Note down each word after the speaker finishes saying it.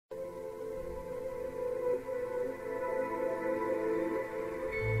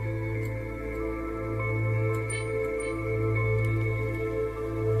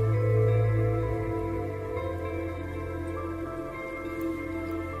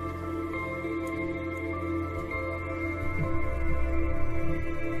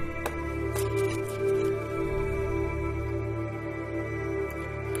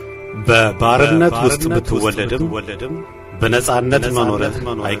በባርነት ውስጥ ብትወለድም በነጻነት መኖር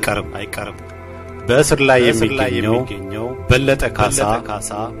አይቀርም። በእስር ላይ የሚገኘው በለጠ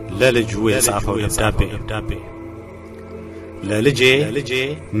ካሳ ለልጁ የጻፈው ደብዳቤ። ለልጄ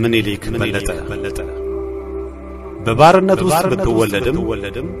ምኒልክ በለጠ በባርነት ውስጥ ብትወለድም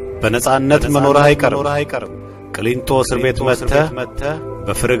በነጻነት መኖር አይቀርም። ቂልንጦ እስር ቤት መጥተህ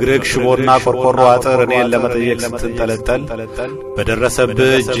በፍርግርግ ሽቦና ቆርቆሮ አጥር እኔን ለመጠየቅ ስትንጠለጠል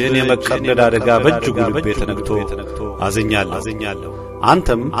በደረሰብህ እጅህን የመቀደድ አደጋ በእጅጉ ልቤ ተነክቶ አዝኛለሁ።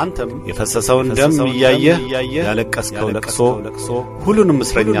 አንተም የፈሰሰውን ደም እያየህ ያለቀስከው ለቅሶ ሁሉንም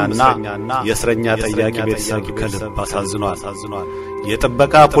እስረኛና የእስረኛ ጠያቂ ቤተሰብ ከልብ አሳዝኗል።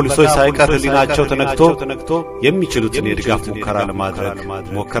 የጥበቃ ፖሊሶች ሳይቀር ህሊናቸው ተነክቶ የሚችሉትን የድጋፍ ሙከራ ለማድረግ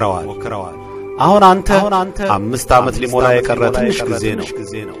ሞክረዋል። አሁን አንተ 5 ዓመት ሊሞላ የቀረ ትንሽ ጊዜ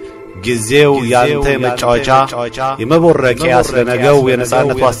ነው። ጊዜው ያንተ የመጫወቻ የመቦረቂያ ስለነገው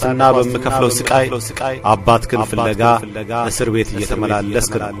የነጻነት ዋስትና በመከፍለው ስቃይ አባትክን ፍለጋ እስር ቤት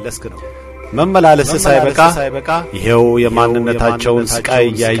እየተመላለስክ ነው። መመላለስ ሳይበቃ ይሄው የማንነታቸውን ስቃይ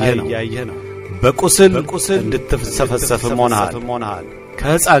እያየህ ነው። በቁስል እንድትሰፈሰፍ ሆነሃል።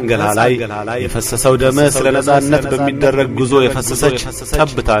 ከሕፃን ገላ ላይ የፈሰሰው ደም ስለ ነጻነት በሚደረግ ጉዞ የፈሰሰች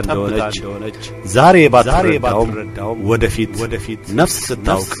ጠብታ እንደሆነች ዛሬ ባትረዳውም ወደፊት ነፍስ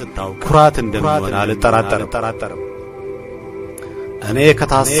ስታውቅ ኩራት እንደሚሆን አልጠራጠርም። እኔ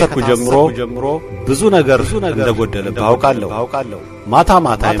ከታሰርኩ ጀምሮ ብዙ ነገር እንደጎደለብህ አውቃለሁ። ማታ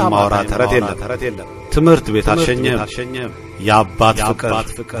የማወራ ተረት የለም። ትምህርት ቤት አልሸኘህም። የአባት ፍቅር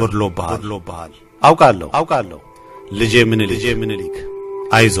ጎድሎብሃል አውቃለሁ። ልጄ ምኒልክ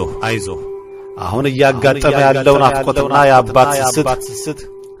አይዞህ አሁን እያጋጠመ ያለው ናፍቆትና የአባት ስስት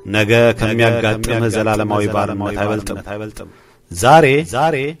ነገ ከሚያጋጥምህ ዘላለማዊ ባርነት አይበልጥም። ዛሬ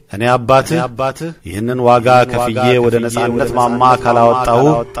እኔ አባትህ ይህንን ዋጋ ከፍዬ ወደ ነጻነት ማማ ካላወጣሁ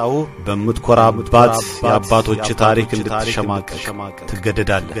በምትኮራባት የአባቶች ታሪክ እንድትሸማቀቅ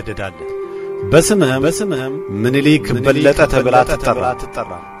ትገደዳለህ። በስምህም ምኒልክ በለጠ ተብላ ትጠራ።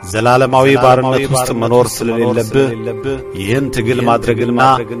 ዘላለማዊ ባርነት ውስጥ መኖር ስለሌለብህ ይህን ትግል ማድረግና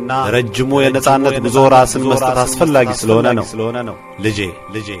ረጅሙ የነጻነት ጉዞ ራስን መስጠት አስፈላጊ ስለሆነ ነው። ልጄ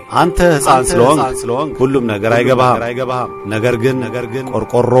አንተ ሕፃን ስለሆንክ ሁሉም ነገር አይገባህም። ነገር ግን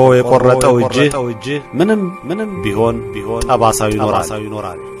ቆርቆሮ የቆረጠው እጅ ምንም ቢሆን ጠባሳው ይኖራል።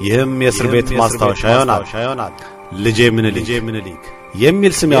 ይህም የእስር ቤት ማስታወሻ ይሆናል። ልጄ ምኒልክ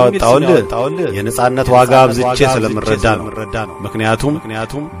የሚል ስም ያወጣውልህ የነጻነት ዋጋ አብዝቼ ስለምረዳ ነው። ምክንያቱም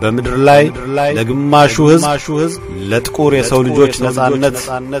በምድር ላይ ለግማሹ ሕዝብ ለጥቁር የሰው ልጆች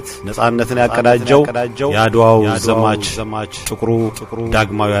ነጻነትን ያቀዳጀው ያድዋው ዘማች ጥቁሩ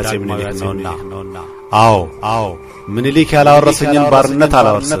ዳግማዊ አጼ ምኒልክ ነውና። አዎ ምኒልክ ያላወረሰኝን ባርነት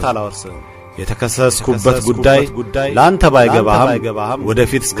አላወርስም። የተከሰስኩበት ጉዳይ ላንተ ባይገባህም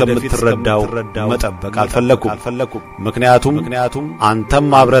ወደፊት እስከምትረዳው መጠበቅ አልፈለኩም። ምክንያቱም አንተም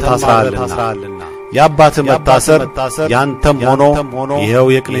አብረህ ታስራልና የአባትህ መታሰር ያንተም ሆኖ ይሄው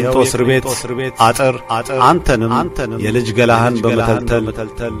የቂልንጦ እስር ቤት አጥር አንተንም የልጅ ገላህን በመተልተል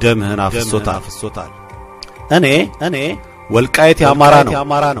ደምህን አፍሶታል። እኔ ወልቃይት ያማራ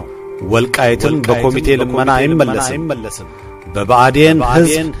ነው። ወልቃይትም በኮሚቴ ልመና አይመለስም። በባዕዴን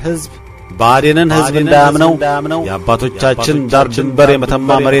ሕዝብ እንዳያምነው የአባቶቻችን ዳር ድንበር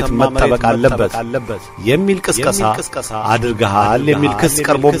የመተማ መሬት መጠበቅ አለበት የሚል ቅስቀሳ አድርገሃል የሚል ክስ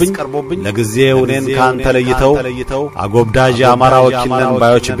ቀርቦብኝ ለጊዜው እኔን ካንተ ለይተው አጎብዳጅ የአማራ ወኪልን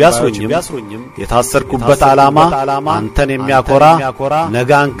ባዮች ቢያስሩኝም የታሰርኩበት ዓላማ አንተን የሚያኮራ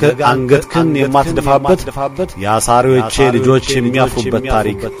ነገ አንገትክን የማትደፋበት የአሳሪዎቼ ልጆች የሚያፉበት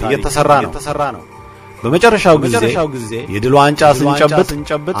ታሪክ እየተሰራ ነው። በመጨረሻው ጊዜ የድል ዋንጫ ስንጨብጥ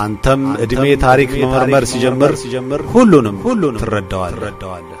አንተም እድሜ ታሪክ መመርመር ሲጀምር ሁሉንም ትረዳዋለህ።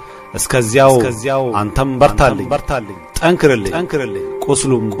 እስከዚያው አንተም በርታልኝ፣ ጠንክርልኝ፣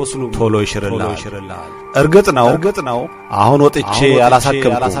 ቁስሉም ቶሎ ይሽርልሃል። እርግጥ ነው አሁን ወጥቼ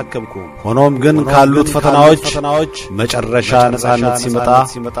አላሳከምኩም። ሆኖም ግን ካሉት ፈተናዎች መጨረሻ ነጻነት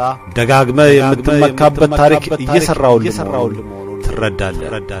ሲመጣ ደጋግመህ የምትመካበት ታሪክ እየሰራውልህ መሆኑን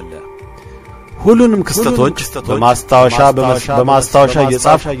ትረዳለህ። ሁሉንም ክስተቶች በማስታወሻ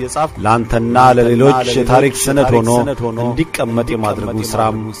እየጻፍ ላንተና ለሌሎች የታሪክ ሰነድ ሆኖ እንዲቀመጥ የማድረጉን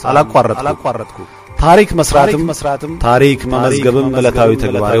ስራም አላቋረጥኩም። ታሪክ መስራትም ታሪክ መመዝገብም ዕለታዊ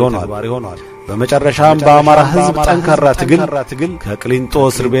ተግባር ይሆናል። በመጨረሻም በአማራ ሕዝብ ጠንካራ ትግል ከቂልንጦ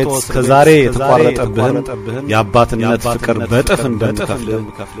እስር ቤት ከዛሬ የተቋረጠብህን የአባትነት ፍቅር በጥፍ እንደምከፍል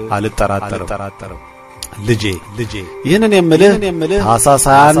አልጠራጠርም። ልጄ ይህንን የምልህ ታኅሳስ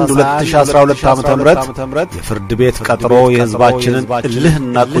 21 2012 ዓ.ም የፍርድ ቤት ቀጠሮ የሕዝባችንን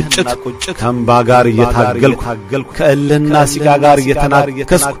እልህና ቁጭት ከእንባ ጋር እየታገልኩ ከእልህና ሲቃ ጋር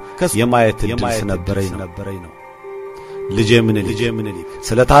እየተናከስኩ የማየት ዕድል ስለነበረኝ ነው። ልጄ ምኒልክ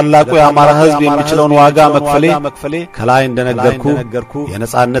ስለ ታላቁ የአማራ ሕዝብ የሚችለውን ዋጋ መክፈሌ ከላይ እንደነገርኩ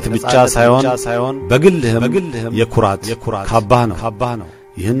የነጻነት ብቻ ሳይሆን በግልህም የኩራት ካባህ ነው።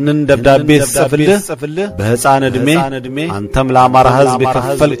 ይህንን ደብዳቤ ጽፍልህ በሕፃን ዕድሜ አንተም ለአማራ ሕዝብ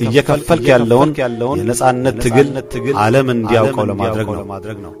እየከፈልክ ያለውን የነጻነት ትግል ዓለም እንዲያውቀው ለማድረግ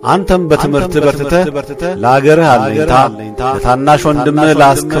ነው። አንተም በትምህርት በርትተህ ለአገርህ አለኝታ ለታናሽ ወንድምህ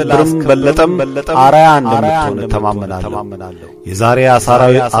ላስከብርም በለጠም አራያ እንደምትሆን ተማመናለሁ። የዛሬ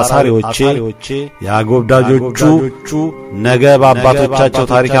አሳሪዎቼ የአጎብዳጆቹ ነገ በአባቶቻቸው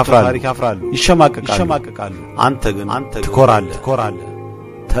ታሪክ ያፍራሉ፣ ይሸማቀቃሉ። አንተ ግን ትኮራለህ።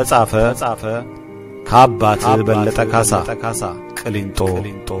 ተጻፈ ከአባት በለጠ ካሳ ቂልንጦ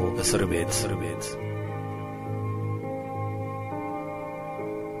እስር ቤት